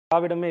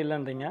திராவிடமே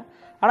இல்லைன்றீங்க.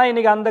 ஆனால்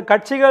இன்றைக்கி அந்த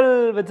கட்சிகள்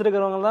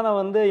வச்சுருக்கிறவங்க தான்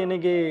வந்து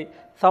இன்றைக்கி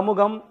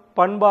சமூகம்,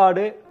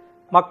 பண்பாடு,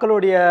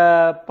 மக்களுடைய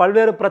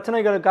பல்வேறு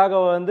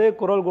பிரச்சனைகளுக்காக வந்து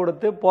குரல்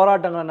கொடுத்து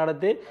போராட்டங்களை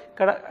நடத்தி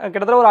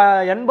கிட்டத்தட்ட ஒரு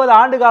 80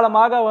 ஆண்டு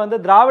காலமாக வந்து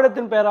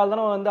திராவிடத்தின் பெயரால்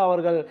தானே வந்து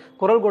அவர்கள்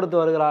குரல்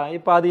கொடுத்து வருகிறார்.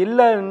 இப்போ அது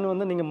இல்லைன்னு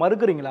வந்து நீங்கள்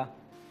மறுக்கிறீங்களா?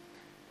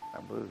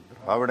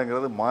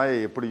 திராவிடங்கிறது மாயை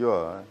எப்படியோ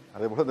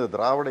அதே போல் இந்த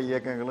திராவிட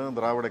இயக்கங்களும்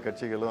திராவிட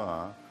கட்சிகளும்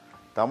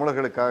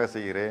தமிழர்களுக்காக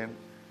செய்கிறேன்,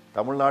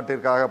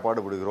 தமிழ்நாட்டிற்காக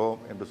பாடுபடுகிறோம்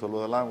என்று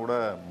சொல்வதெல்லாம் கூட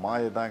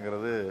மாயை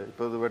தாங்கிறது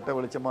இப்போ இது வெட்ட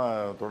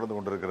வெளிச்சமாக தொடர்ந்து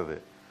கொண்டிருக்கிறது.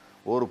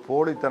 ஒரு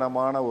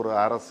போலித்தனமான ஒரு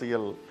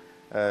அரசியல்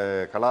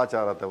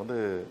கலாச்சாரத்தை வந்து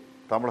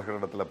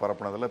தமிழர்களிடத்தில்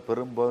பரப்புனதில்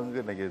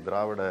பெரும்பங்கு இன்றைக்கி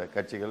திராவிட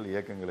கட்சிகள்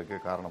இயக்கங்களுக்கு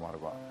காரணமாக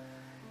இருக்கும்.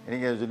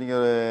 நீங்கள்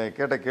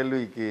கேட்ட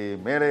கேள்விக்கு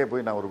மேலேயே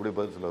போய் நான் ஒருபடி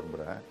பதில் சொல்ல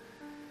விரும்புகிறேன்.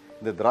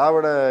 இந்த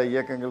திராவிட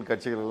இயக்கங்கள்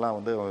கட்சிகள் எல்லாம்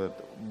வந்து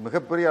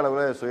மிகப்பெரிய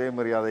அளவில்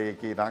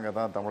சுயமரியாதைக்கு நாங்கள்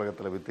தான்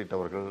தமிழகத்தில்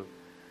வித்திட்டவர்கள்,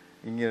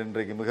 இங்கே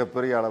இன்றைக்கு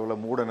மிகப்பெரிய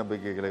அளவில் மூட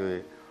நம்பிக்கைகளை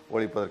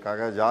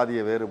ஒழிப்பதற்காக, ஜாதிய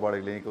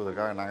வேறுபாடுகளை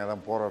நீக்குவதற்காக நாங்கள்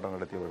தான் போராட்டம்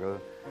நடத்தியவர்கள்,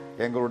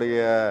 எங்களுடைய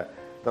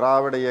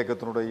திராவிட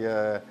இயக்கத்தினுடைய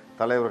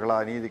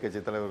தலைவர்களாக நீதி கட்சி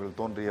தலைவர்கள்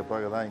தோன்றிய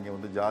பிறகு தான் இங்கே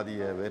வந்து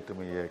ஜாதிய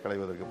வேற்றுமையை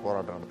களைவதற்கு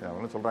போராட்டம்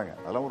நடத்தினாங்கன்னு சொல்கிறாங்க.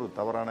 அதெல்லாம் ஒரு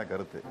தவறான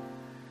கருத்து.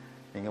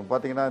 நீங்கள்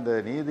பார்த்தீங்கன்னா இந்த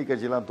நீதி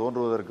கட்சியெலாம்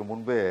தோன்றுவதற்கு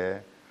முன்பே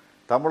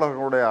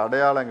தமிழர்களுடைய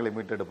அடையாளங்களை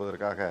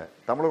மீட்டெடுப்பதற்காக,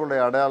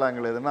 தமிழர்களுடைய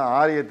அடையாளங்கள் எதுனா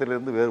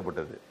ஆரியத்திலிருந்து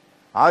வேறுபட்டது.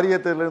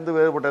 ஆரியத்திலிருந்து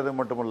வேறுபட்டது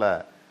மட்டுமல்ல,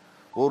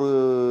 ஒரு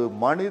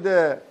மனித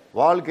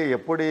வாழ்க்கை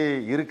எப்படி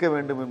இருக்க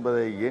வேண்டும்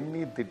என்பதை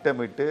எண்ணி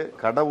திட்டமிட்டு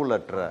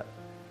கடவுளற்ற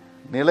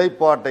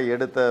நிலைப்பாட்டை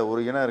எடுத்த ஒரு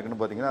இனம் இருக்குன்னு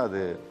பார்த்தீங்கன்னா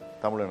அது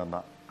தமிழினம்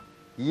தான்.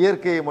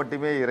 இயற்கையை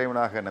மட்டுமே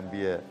இறைவனாக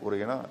நம்பிய ஒரு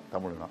இனம்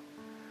தமிழினம்.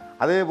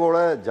 அதே போல்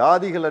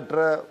ஜாதிகளற்ற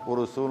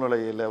ஒரு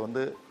சூழ்நிலையில்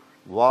வந்து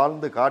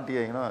வாழ்ந்து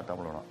காட்டிய இனம்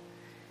தமிழினம்.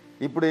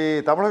 இப்படி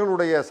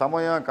தமிழர்களுடைய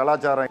சமயம்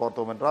கலாச்சாரம்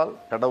பார்த்தோம் என்றால்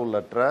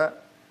கடவுளற்ற,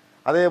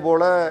 அதே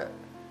போல்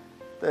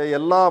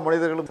எல்லா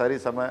மனிதர்களும்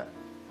சரிசம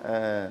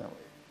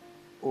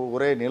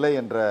ஒரே நிலை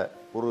என்ற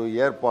ஒரு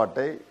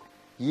ஏற்பாட்டை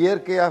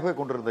இயற்கையாகவே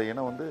கொண்டிருந்த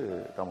இனம் வந்து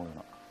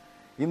தமிழினம்.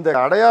 இந்த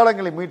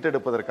அடையாளங்களை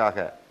மீட்டெடுப்பதற்காக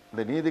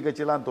இந்த நீதி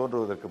கட்சியெல்லாம்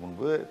தோன்றுவதற்கு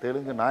முன்பு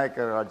தெலுங்கு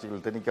நாயக்கர்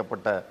ஆட்சிகள்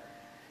திணிக்கப்பட்ட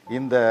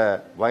இந்த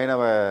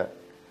வைணவ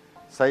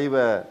சைவ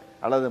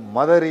அல்லது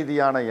மத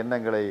ரீதியான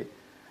எண்ணங்களை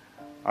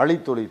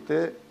அழித்தொழித்து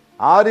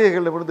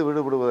ஆரியர்களிடமிருந்து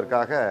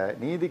விடுபடுவதற்காக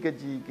நீதி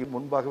கட்சிக்கு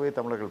முன்பாகவே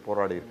தமிழர்கள்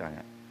போராடி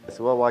இருக்காங்க.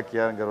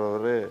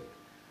 சிவவாக்கியாங்கிறவர்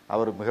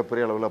அவர்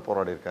மிகப்பெரிய அளவில்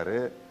போராடி இருக்காரு.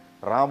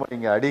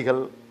 ராமலிங்க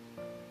அடிகள்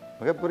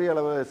மிகப்பெரிய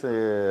அளவில்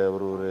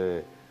ஒரு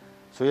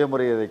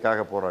சுயமரியாதைக்காக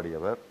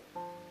போராடியவர்.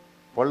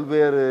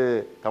 பல்வேறு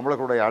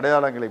தமிழர்களுடைய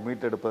அடையாளங்களை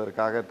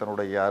மீட்டெடுப்பதற்காக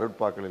தன்னுடைய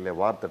அருட்பாக்களிலே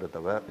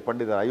வார்த்தெடுத்தவர்.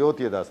 பண்டிதர்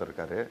அயோத்தியதாசர்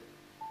இருக்கார்.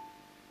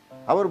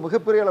 அவர்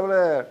மிகப்பெரிய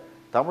அளவில்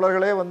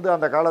தமிழர்களே வந்து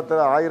அந்த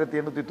காலத்தில்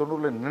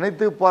 1890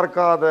 நினைத்து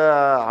பார்க்காத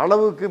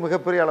அளவுக்கு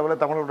மிகப்பெரிய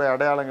அளவில் தமிழர்களுடைய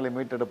அடையாளங்களை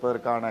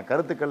மீட்டெடுப்பதற்கான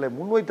கருத்துக்களை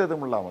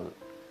முன்வைத்ததும் இல்லாமல்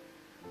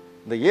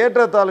இந்த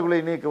ஏற்றத்தாழ்வுகளை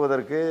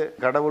நீக்குவதற்கு,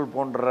 கடவுள்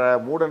போன்ற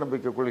மூட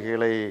நம்பிக்கை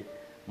கொள்கைகளை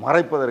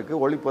மறைப்பதற்கு,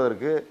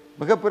 ஒழிப்பதற்கு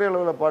மிகப்பெரிய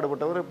அளவில்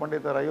பாடுபட்டவர்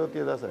பண்டிதர்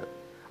அயோத்தியதாசர்.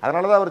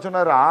 அதனால தான் அவர்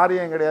சொன்னார்,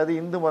 ஆரியம் கிடையாது,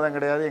 இந்து மதம்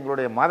கிடையாது,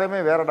 எங்களுடைய மதமே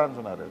வேறடான்னு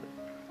சொன்னார்.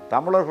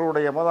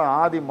 தமிழர்களுடைய மதம்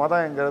ஆதி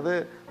மதம்ங்கிறது,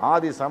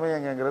 ஆதி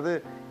சமயங்கிறது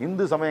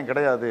இந்து சமயம்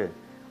கிடையாது,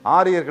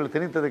 ஆரியர்கள்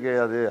திணித்தது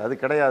கிடையாது, அது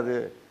கிடையாது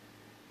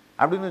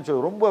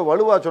அப்படின்னு ரொம்ப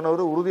வலுவாக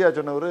சொன்னவர், உறுதியாக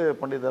சொன்னவர்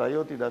பண்டிதர்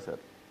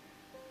அயோத்திதாசர்.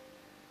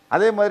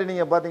 அதே மாதிரி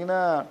நீங்கள்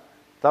பார்த்தீங்கன்னா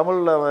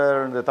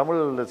இந்த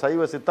தமிழ்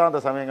சைவ சித்தாந்த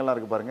சமயங்கள்லாம்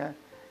இருக்குது பாருங்கள்,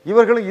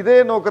 இவர்களும் இதே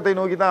நோக்கத்தை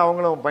நோக்கி தான்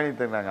அவங்களும்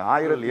பயணித்திருந்தாங்க.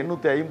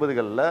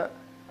 1850களில்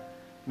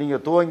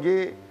நீங்கள் துவங்கி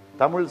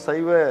தமிழ்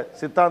சைவ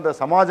சித்தாந்த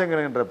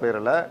சமாஜங்கள் என்ற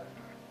பெயரில்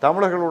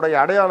தமிழர்களுடைய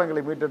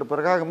அடையாளங்களை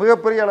மீட்டெடுப்பதற்காக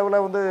மிகப்பெரிய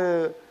அளவில் வந்து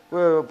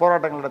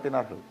போராட்டங்கள்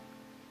நடத்தினார்கள்,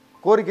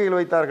 கோரிக்கைகள்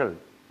வைத்தார்கள்.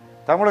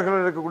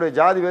 தமிழர்கள் இருக்கக்கூடிய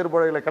ஜாதி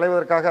வேறுபாடுகளை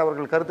களைவதற்காக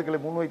அவர்கள் கருத்துக்களை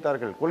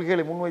முன்வைத்தார்கள்,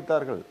 கொள்கைகளை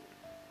முன்வைத்தார்கள்.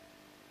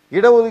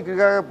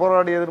 இடஒதுக்கீடுக்காக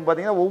போராடியதுன்னு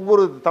பார்த்தீங்கன்னா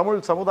ஒவ்வொரு தமிழ்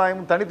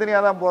சமுதாயமும்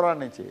தனித்தனியாக தான்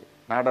போராடிச்சு.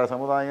 நாடார்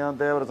சமுதாயம்,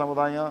 தேவர்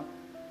சமுதாயம்,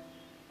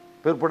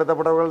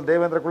 பிற்படுத்தப்பட்டவர்கள்,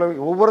 தேவேந்திர குல,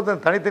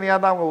 ஒவ்வொருத்தரும் தனித்தனியாக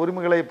தான் அவங்க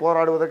உரிமைகளை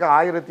போராடுவதற்கு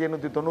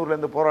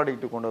 1890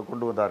 போராடிட்டு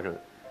கொண்டு வந்தார்கள்.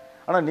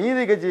 ஆனால்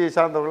நீதி கட்சியை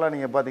சார்ந்தவர்களாக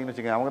நீங்கள் பார்த்தீங்கன்னு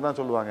வச்சுக்கோங்க, அவங்க தான்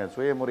சொல்லுவாங்க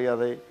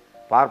சுயமரியாதை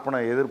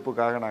பார்ப்பன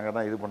எதிர்ப்புக்காக நாங்கள்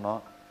தான் இது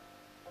பண்ணோம்,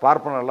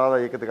 பார்ப்பன அல்லாத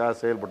இயக்கத்துக்காக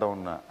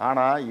செயல்பட்டோம்னு.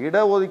 ஆனால்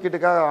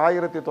இடஒதுக்கீட்டுக்காக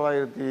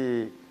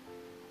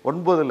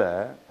 1909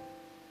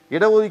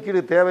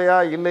 இடஒதுக்கீடு தேவையா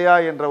இல்லையா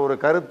என்ற ஒரு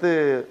கருத்து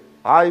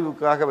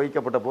ஆய்வுக்காக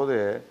வைக்கப்பட்ட போது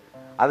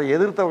அதை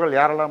எதிர்த்தவர்கள்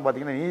யாரெல்லாம்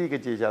பார்த்தீங்கன்னா நீதி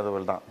கட்சியை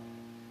சார்ந்தவர்கள் தான்.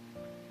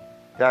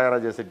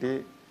 தியாகராஜ செட்டி,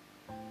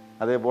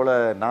 அதே போல்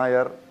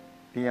நாயர்,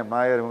 டிஎம்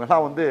நாயர்,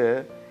 இவங்கெல்லாம் வந்து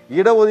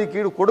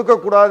இடஒதுக்கீடு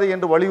கொடுக்கக்கூடாது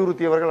என்று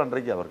வலியுறுத்தியவர்கள்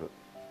அன்றைக்கு அவர்கள்.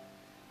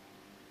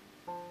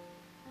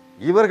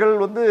 இவர்கள்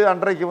வந்து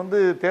அன்றைக்கு வந்து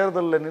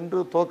தேர்தலில் நின்று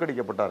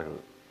தோற்கடிக்கப்பட்டார்கள்.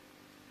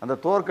 அந்த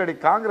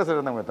காங்கிரஸ்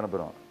இருந்தவங்க எத்தனை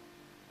பேரும்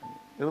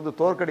இருந்து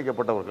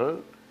தோற்கடிக்கப்பட்டவர்கள்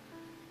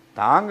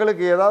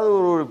தாங்களுக்கு ஏதாவது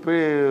ஒரு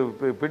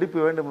பிடிப்பு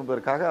வேண்டும்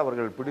என்பதற்காக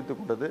அவர்கள் பிடித்து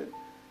கொண்டது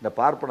இந்த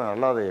பார்ப்பன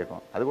அல்லாத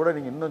இயக்கம். அது கூட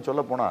நீங்கள் இன்னும்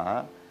சொல்ல போனால்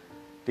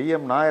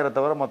டிஎம் நாயரை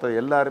தவிர மற்ற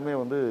எல்லாருமே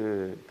வந்து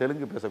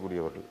தெலுங்கு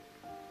பேசக்கூடியவர்கள்.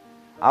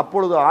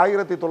 அப்பொழுது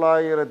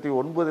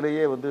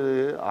 1909 வந்து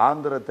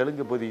ஆந்திர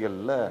தெலுங்கு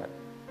பகுதிகளில்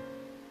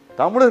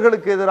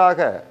தமிழர்களுக்கு எதிராக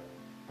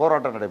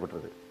போராட்டம்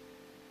நடைபெற்றது.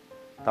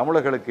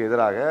 தமிழர்களுக்கு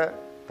எதிராக,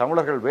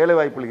 தமிழர்கள்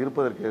வேலைவாய்ப்பில்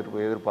இருப்பதற்கு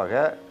எதிர்ப்பாக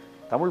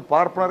தமிழ்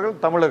பார்ப்பனர்கள்,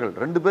 தமிழர்கள்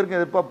 2 பேருக்கும்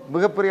எதிர்ப்பாக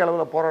மிகப்பெரிய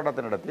அளவில்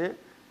போராட்டத்தை நடத்தி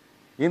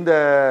இந்த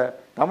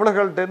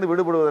தமிழர்கள்ட்டேருந்து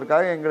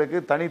விடுபடுவதற்காக எங்களுக்கு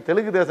தனி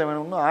தெலுங்கு தேசம்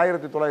வேணும்னு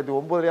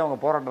 1909 அவங்க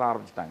போராட்டம்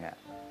ஆரம்பிச்சிட்டாங்க.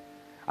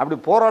 அப்படி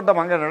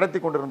போராட்டம் அங்கே நடத்தி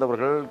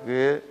கொண்டிருந்தவர்களுக்கு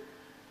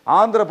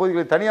ஆந்திர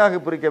பகுதிகளை தனியாக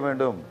பிரிக்க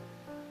வேண்டும்,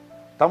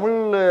 தமிழ்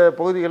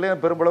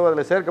பகுதிகளையும் பெரும்பளவு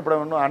அதில் சேர்க்கப்பட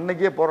வேண்டும்.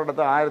 அன்னைக்கே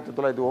போராட்டத்தை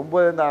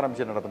 1909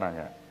 ஆரம்பித்து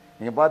நடத்தினாங்க.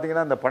 நீங்கள்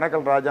பார்த்தீங்கன்னா இந்த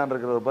பனக்கல் ராஜான்னு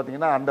இருக்கிறவர்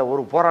பார்த்தீங்கன்னா அந்த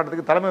ஒரு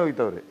போராட்டத்துக்கு தலைமை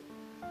வகித்தவர்.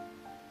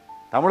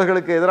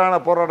 தமிழர்களுக்கு எதிரான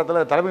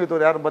போராட்டத்தில் தலைமை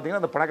வகித்தவர் யாருன்னு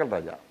பார்த்தீங்கன்னா அந்த பனக்கல்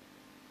ராஜா.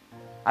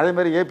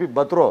 அதேமாதிரி ஏபி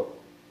பத்ரோ,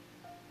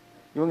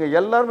 இவங்க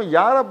எல்லாருமே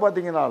யாரை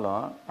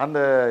பார்த்தீங்கன்னாலும் அந்த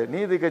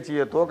நீதி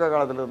கட்சியை துவக்க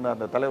காலத்தில் இருந்த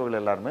அந்த தலைவர்கள்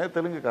எல்லாருமே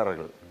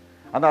தெலுங்குக்காரர்கள்.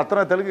 அந்த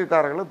அத்தனை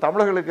தெலுங்குக்காரர்களும்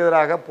தமிழர்களுக்கு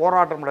எதிராக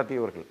போராட்டம்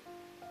நடத்தியவர்கள்.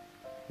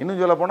 இன்னும்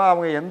சொல்ல போனால்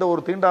அவங்க எந்த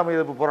ஒரு தீண்டாமை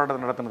எதிர்ப்பு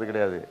போராட்டம் நடத்தினது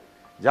கிடையாது,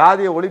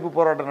 ஜாதிய ஒழிப்பு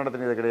போராட்டம்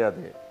நடத்தினது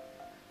கிடையாது.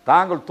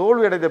 தாங்கள்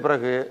தோல்வி அடைந்த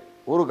பிறகு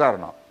ஒரு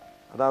காரணம்,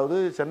 அதாவது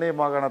சென்னை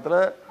மாகாணத்தில்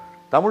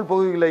தமிழ்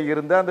பகுதியில்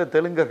இருந்த அந்த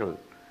தெலுங்கர்கள்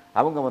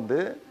அவங்க வந்து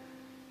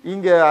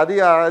இங்கே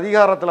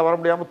அதிகாரத்தில் வர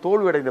முடியாமல்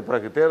தோல்வி அடைந்த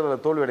பிறகு,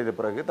 தேர்தலில் தோல்வி அடைந்த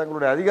பிறகு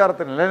தங்களுடைய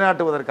அதிகாரத்தை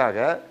நிலைநாட்டுவதற்காக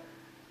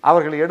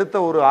அவர்கள் எடுத்த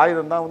ஒரு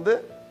ஆயுதம் தான் வந்து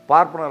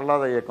பார்ப்பனர்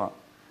இல்லாத இயக்கம்.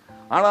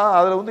 ஆனால்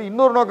அதில் வந்து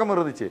இன்னொரு நோக்கம்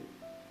இருந்துச்சு.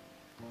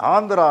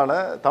 ஆந்திராவில்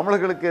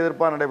தமிழர்களுக்கு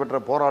எதிர்ப்பாக நடைபெற்ற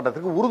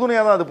போராட்டத்துக்கு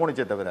உறுதுணையாக தான் அது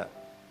போணுச்சே தவிர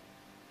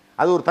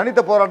அது ஒரு தனித்த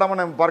போராட்டமாக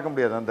நம்ம பார்க்க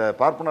முடியாது. அந்த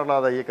பார்ப்பனர்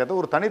இல்லாத இயக்கத்தை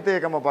ஒரு தனித்த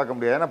இயக்கமாக பார்க்க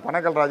முடியாது. ஏன்னா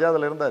பனக்கல் ராஜா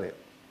அதில் இருந்தார்,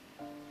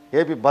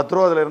 ஏபி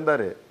பத்ரோ அதில்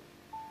இருந்தார்.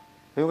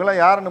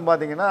 இவங்கெல்லாம் யாருன்னு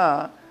பார்த்தீங்கன்னா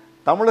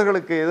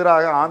தமிழர்களுக்கு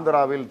எதிராக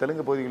ஆந்திராவில்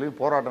தெலுங்கு பகுதிகளில்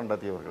போராட்டம்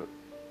நடத்தியவர்கள்.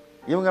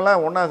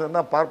 இவங்கெல்லாம் ஒன்றா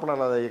சேர்ந்தால் பார்ப்பனர்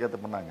இல்லாத இயக்கத்தை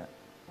பண்ணாங்க.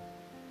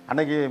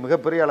 அன்னைக்கு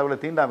மிகப்பெரிய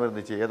அளவில் தீண்டாமை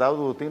இருந்துச்சு.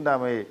 ஏதாவது ஒரு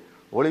தீண்டாமை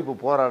ஒழிப்பு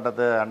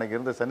போராட்டத்தை அன்னைக்கு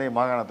இருந்த சென்னை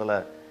மாகாணத்தில்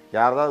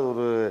யாராவது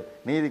ஒரு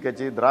நீதி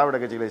கட்சி, திராவிட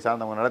கட்சிகளை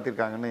சார்ந்தவங்க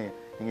நடத்தியிருக்காங்கன்னு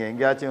நீங்கள்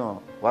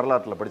எங்கேயாச்சும்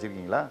வரலாற்றில்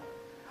படிச்சிருக்கீங்களா?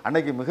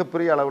 அன்னைக்கு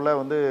மிகப்பெரிய அளவில்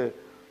வந்து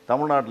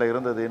தமிழ்நாட்டில்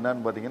இருந்தது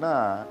என்னன்னு பார்த்தீங்கன்னா,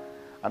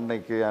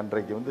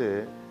 அன்றைக்கு வந்து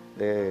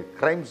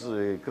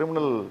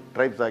கிரிமினல்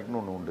ட்ரைப்ஸ் ஆக்ட்னு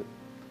ஒன்று உண்டு.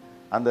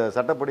 அந்த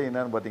சட்டப்படி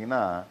என்னன்னு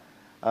பார்த்தீங்கன்னா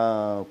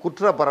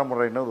குற்ற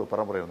பரம்பரைன்னு ஒரு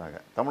பரம்பரை இருந்தாங்க.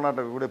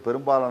 தமிழ்நாட்டில் இருக்கக்கூடிய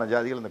பெரும்பாலான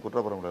ஜாதிகள் இந்த குற்ற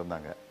பரம்பரை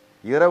இருந்தாங்க.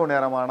 இரவு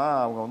நேரமானால்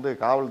அவங்க வந்து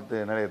காவல்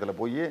நிலையத்தில்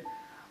போய்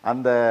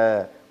அந்த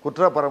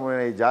குற்ற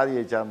பரம்பரை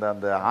ஜாதியை சார்ந்த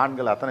அந்த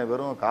ஆண்கள் அத்தனை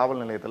பேரும்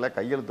காவல் நிலையத்தில்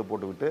கையெழுத்து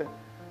போட்டுக்கிட்டு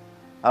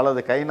அல்லது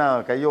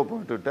கையொப்பு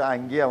விட்டுவிட்டு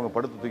அங்கேயே அவங்க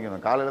படுத்து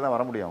தூங்கணும். காலையில் தான்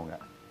வர முடியும். அவங்க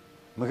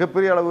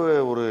மிகப்பெரிய அளவு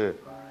ஒரு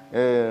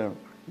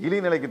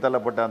இழிநிலைக்கு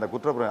தள்ளப்பட்ட அந்த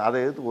குற்றப்பரம்பரை அதை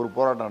எதிர்த்து ஒரு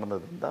போராட்டம்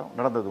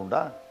நடந்தது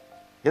உண்டா?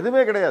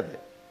 எதுவுமே கிடையாது.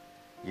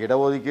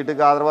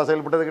 இடஒதுக்கீட்டுக்கு ஆதரவாக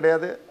செயல்பட்டது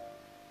கிடையாது.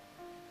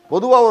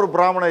 பொதுவாக ஒரு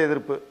பிராமண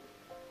எதிர்ப்பு,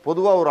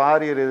 பொதுவாக ஒரு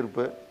ஆரியர்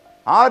எதிர்ப்பு,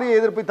 ஆரிய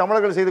எதிர்ப்பை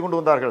தமிழர்கள் செய்து கொண்டு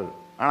வந்தார்கள்.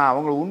 ஆனால்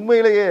அவங்க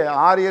உண்மையிலேயே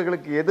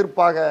ஆரியர்களுக்கு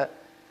எதிர்ப்பாக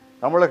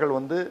தமிழர்கள்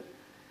வந்து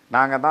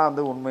நாங்கள் தான்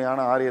வந்து உண்மையான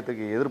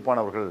ஆரியத்துக்கு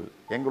எதிர்ப்பானவர்கள்,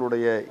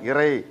 எங்களுடைய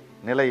இறை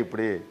நிலை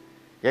இப்படி,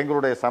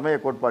 எங்களுடைய சமய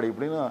கோட்பாடு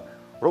இப்படின்னு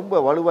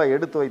ரொம்ப வலுவாக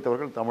எடுத்து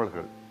வைத்தவர்கள்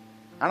தமிழர்கள்.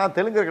 ஆனால்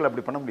தெலுங்கர்கள்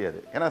அப்படி பண்ண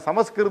முடியாது. ஏன்னா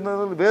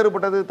சமஸ்கிருதம்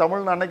வேறுபட்டது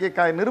தமிழ்னு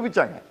அன்னைக்கே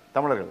நிரூபித்தாங்க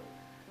தமிழர்கள்.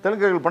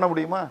 தெலுங்கர்கள் பண்ண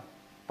முடியுமா?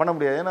 பண்ண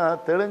முடியாது. ஏன்னா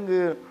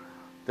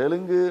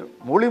தெலுங்கு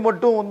மொழி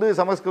மட்டும் வந்து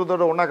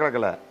சமஸ்கிருதத்தோட ஒன்றா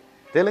கிடக்கலை.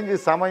 தெலுங்கு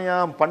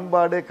சமயம்,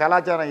 பண்பாடு,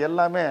 கலாச்சாரம்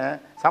எல்லாமே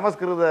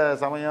சமஸ்கிருத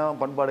சமயம்,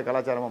 பண்பாடு,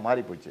 கலாச்சாரமாக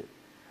மாறி போச்சு.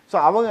 ஸோ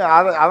அவங்க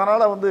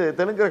அதனால் வந்து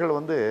தெலுங்கர்கள்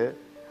வந்து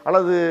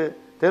அல்லது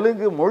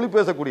தெலுங்கு மொழி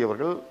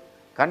பேசக்கூடியவர்கள்,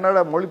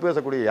 கன்னட மொழி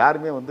பேசக்கூடிய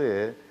யாருமே வந்து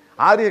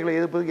ஆரியர்களை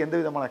எதிர்ப்பதுக்கு எந்த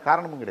விதமான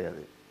காரணமும்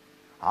கிடையாது.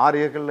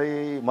 ஆரியர்களை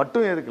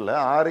மட்டும் எதுக்கல,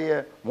 ஆரிய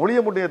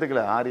மொழியை மட்டும்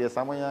ஏற்றுக்கல, ஆரிய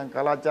சமயம்,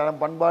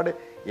 கலாச்சாரம், பண்பாடு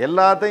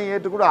எல்லாத்தையும்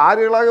ஏற்றுக்கூட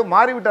ஆரியர்களாக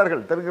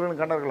மாறிவிட்டார்கள்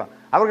தெலுங்கர்களும் கன்னடர்களும்.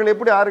 அவர்கள்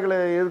எப்படி ஆரியர்களை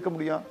எதிர்க்க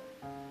முடியும்?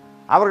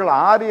 அவர்கள்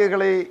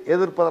ஆரியர்களை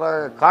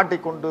எதிர்ப்பதாக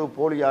காட்டிக்கொண்டு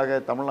போலியாக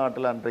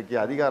தமிழ்நாட்டில் அன்றைக்கு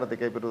அதிகாரத்தை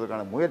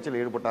கைப்பற்றுவதற்கான முயற்சியில்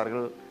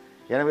ஈடுபட்டார்கள்.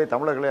 எனவே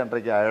தமிழர்களை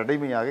அன்றைக்கு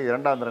அடிமையாக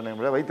 2ஆம் தர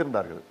நிலைமையில்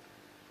வைத்திருந்தார்கள்.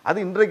 அது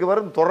இன்றைக்கு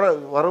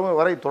வரும்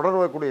வரை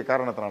தொடரக்கூடிய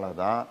காரணத்தினால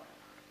தான்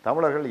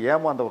தமிழர்கள்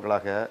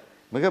ஏமாந்தவர்களாக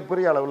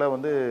மிகப்பெரிய அளவில்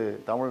வந்து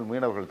தமிழ்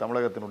மீனவர்கள்,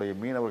 தமிழகத்தினுடைய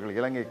மீனவர்கள்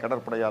இலங்கை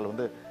கடற்படையால்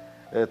வந்து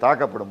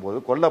தாக்கப்படும் போது,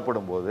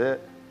 கொல்லப்படும் போது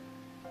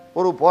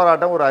ஒரு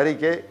போராட்டம், ஒரு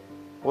அறிக்கை,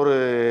 ஒரு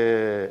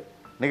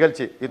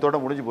நிகழ்ச்சி இதோட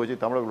முடிஞ்சு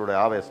போச்சு தமிழர்களுடைய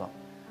ஆவேசம்.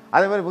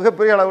 அதே மாதிரி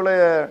மிகப்பெரிய அளவில்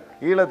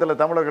ஈழத்தில்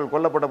தமிழர்கள்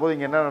கொல்லப்பட்ட போது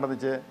இங்கே என்ன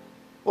நடந்துச்சு?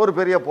 ஒரு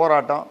பெரிய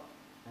போராட்டம்,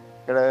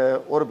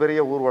 ஒரு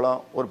பெரிய ஊர்வலம்,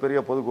 ஒரு பெரிய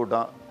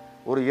பொதுக்கூட்டம்,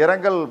 ஒரு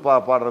இரங்கல்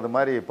பாடுறது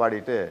மாதிரி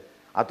பாடிட்டு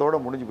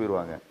அதோடு முடிஞ்சு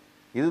போயிடுவாங்க.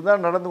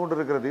 இதுதான் நடந்து கொண்டு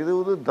இருக்கிறது. இது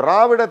வந்து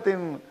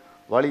திராவிடத்தின்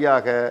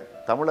வழியாக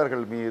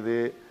தமிழர்கள் மீது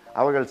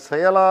அவர்கள்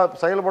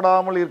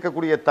செயல்படாமல்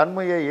இருக்கக்கூடிய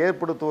தன்மையை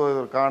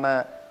ஏற்படுத்துவதற்கான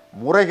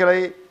முறைகளை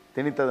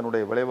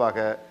திணித்ததனுடைய விளைவாக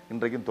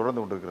இன்றைக்கும்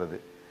தொடர்ந்து கொண்டிருக்கிறது.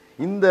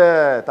 இந்த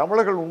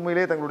தமிழர்கள்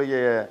உண்மையிலே தங்களுடைய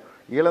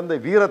இழந்த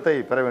வீரத்தை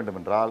பெற வேண்டும்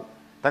என்றால்,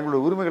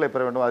 தங்களுடைய உரிமைகளை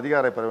பெற வேண்டும்,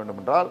 அதிகாரத்தை பெற வேண்டும்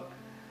என்றால்,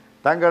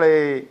 தங்களை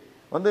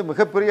வந்து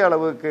மிகப்பெரிய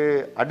அளவுக்கு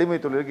அடிமை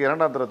தொழிலுக்கு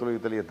 2ஆம் தர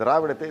தொழிலுக்கு தள்ளிய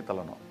திராவிடத்தை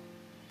தள்ளணும்.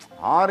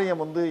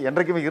 ஆரியம் வந்து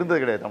என்றைக்குமே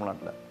இருந்தது கிடையாது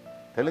தமிழ்நாட்டில்.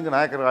 தெலுங்கு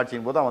நாயக்கர்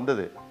ஆட்சியின் போது தான்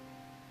வந்தது.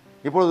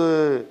 இப்பொழுது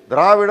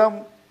திராவிடம்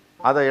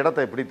அதை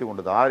இடத்தை பிடித்து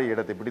கொண்டது, ஆரிய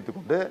இடத்தை பிடித்து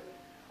கொண்டு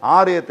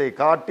ஆரியத்தை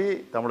காட்டி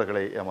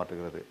தமிழர்களை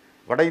ஏமாற்றுகிறது,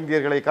 வட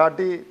இந்தியர்களை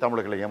காட்டி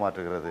தமிழர்களை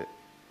ஏமாற்றுகிறது.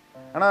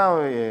 ஆனால்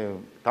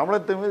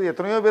தமிழகத்தின் மீது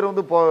எத்தனையோ பேர்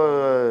வந்து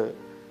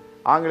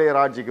ஆங்கிலேயர்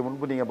ஆட்சிக்கு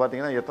முன்பு நீங்கள்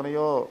பார்த்தீங்கன்னா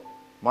எத்தனையோ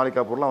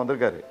மாலிகாப்பூர்லாம்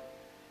வந்திருக்காரு,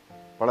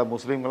 பல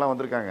முஸ்லீம்கள்லாம்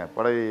வந்திருக்காங்க,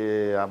 படை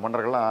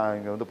மன்னர்கள்லாம்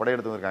இங்கே வந்து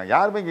படையெடுத்து வந்திருக்காங்க.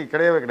 யாருமே இங்கே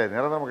கிடையவே கிடையாது,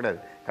 நிரந்தரமாக கிடையாது.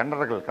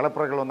 கண்டர்கள்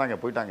கலப்பரர்கள் வந்தாங்க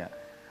போயிட்டாங்க.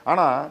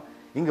 ஆனால்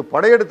இங்கே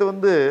படையெடுத்து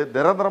வந்து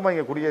நிரந்தரமாக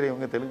இங்கே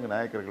குடியேறியவங்க தெலுங்கு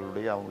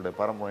நாயக்கர்களுடைய அவங்களுடைய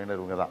பரம்பரையினர்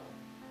இவங்க தான்.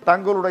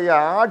 தங்களுடைய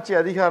ஆட்சி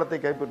அதிகாரத்தை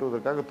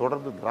கைப்பற்றுவதற்காக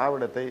தொடர்ந்து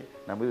திராவிடத்தை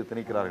நம் மீது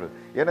திணிக்கிறார்கள்.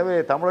 எனவே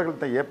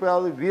தமிழர்கள்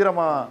எப்பயாவது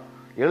வீரமாக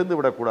எழுந்து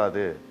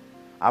விடக்கூடாது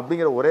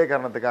அப்படிங்கிற ஒரே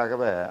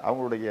காரணத்துக்காகவே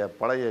அவங்களுடைய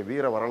பழைய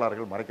வீர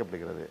வரலாறுகள்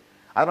மறைக்கப்படுகிறது.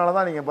 அதனால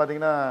தான் நீங்கள்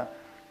பார்த்தீங்கன்னா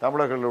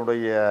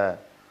தமிழர்களுடைய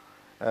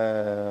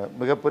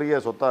மிகப்பெரிய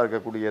சொத்தாக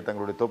இருக்கக்கூடிய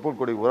தங்களுடைய தொப்புள்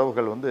கொடி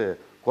உறவுகள் வந்து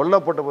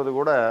கொல்லப்பட்டது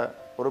கூட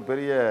ஒரு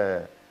பெரிய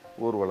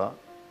ஊர்வலம்,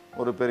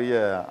 ஒரு பெரிய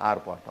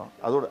ஆர்ப்பாட்டம்.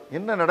 அதோட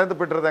என்ன நடந்து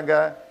பெற்றதாங்க,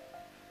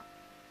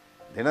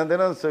 தினம்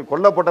தினம்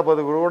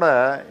கொல்லப்பட்டது கூட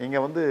இங்கே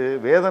வந்து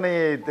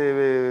வேதனையை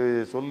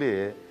சொல்லி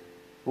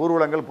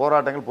ஊர்வலங்கள்,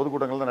 போராட்டங்கள்,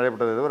 பொதுக்கூட்டங்கள் தான்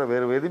நடைபெற்றதை தவிர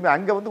வேறு எதுவுமே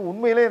அங்கே வந்து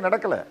உண்மையிலே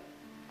நடக்கலை.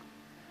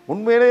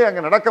 உண்மையிலே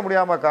அங்கே நடக்க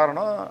முடியாமல்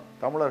காரணம்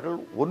தமிழர்கள்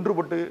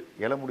ஒன்றுபட்டு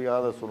எழ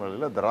முடியாத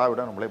சூழ்நிலையில்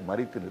திராவிடம் நம்மளை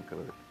மறித்து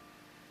நிற்கிறது.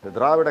 இந்த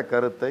திராவிட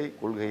கருத்தை,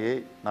 கொள்கையை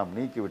நாம்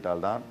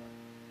நீக்கிவிட்டால்தான்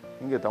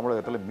இங்கே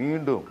தமிழகத்தில்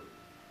மீண்டும்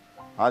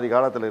ஆதி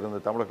காலத்தில் இருந்த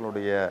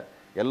தமிழர்களுடைய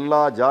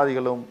எல்லா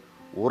ஜாதிகளும்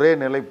ஒரே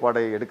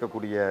நிலைப்பாடை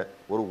எடுக்கக்கூடிய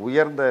ஒரு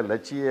உயர்ந்த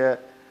லட்சிய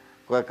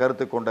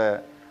கருத்து கொண்ட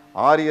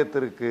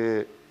ஆரியத்திற்கு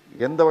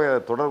எந்த வகை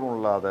தொடர்பும்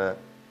இல்லாத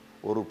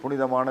ஒரு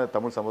புனிதமான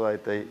தமிழ்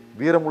சமுதாயத்தை,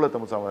 வீரமுள்ள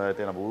தமிழ்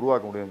சமுதாயத்தை நம்ம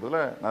உருவாக்க முடியும்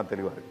என்பதில் நான்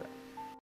தெளிவாக இருக்கிறேன்.